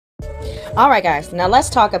All right, guys, now let's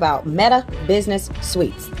talk about Meta Business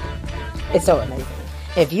Suites. It's so amazing.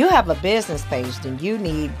 If you have a business page, then you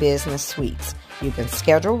need business suites. You can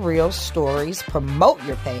schedule reels, stories, promote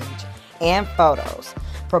your page, and photos.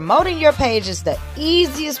 Promoting your page is the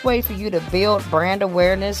easiest way for you to build brand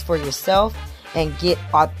awareness for yourself and get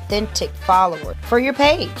authentic followers for your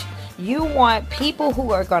page. You want people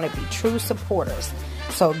who are going to be true supporters.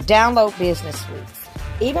 So download Business Suites.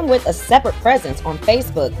 Even with a separate presence on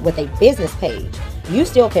Facebook with a business page, you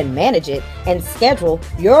still can manage it and schedule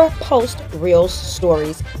your post, reels,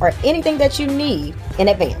 stories, or anything that you need in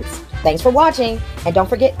advance. Thanks for watching, and don't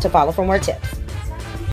forget to follow for more tips.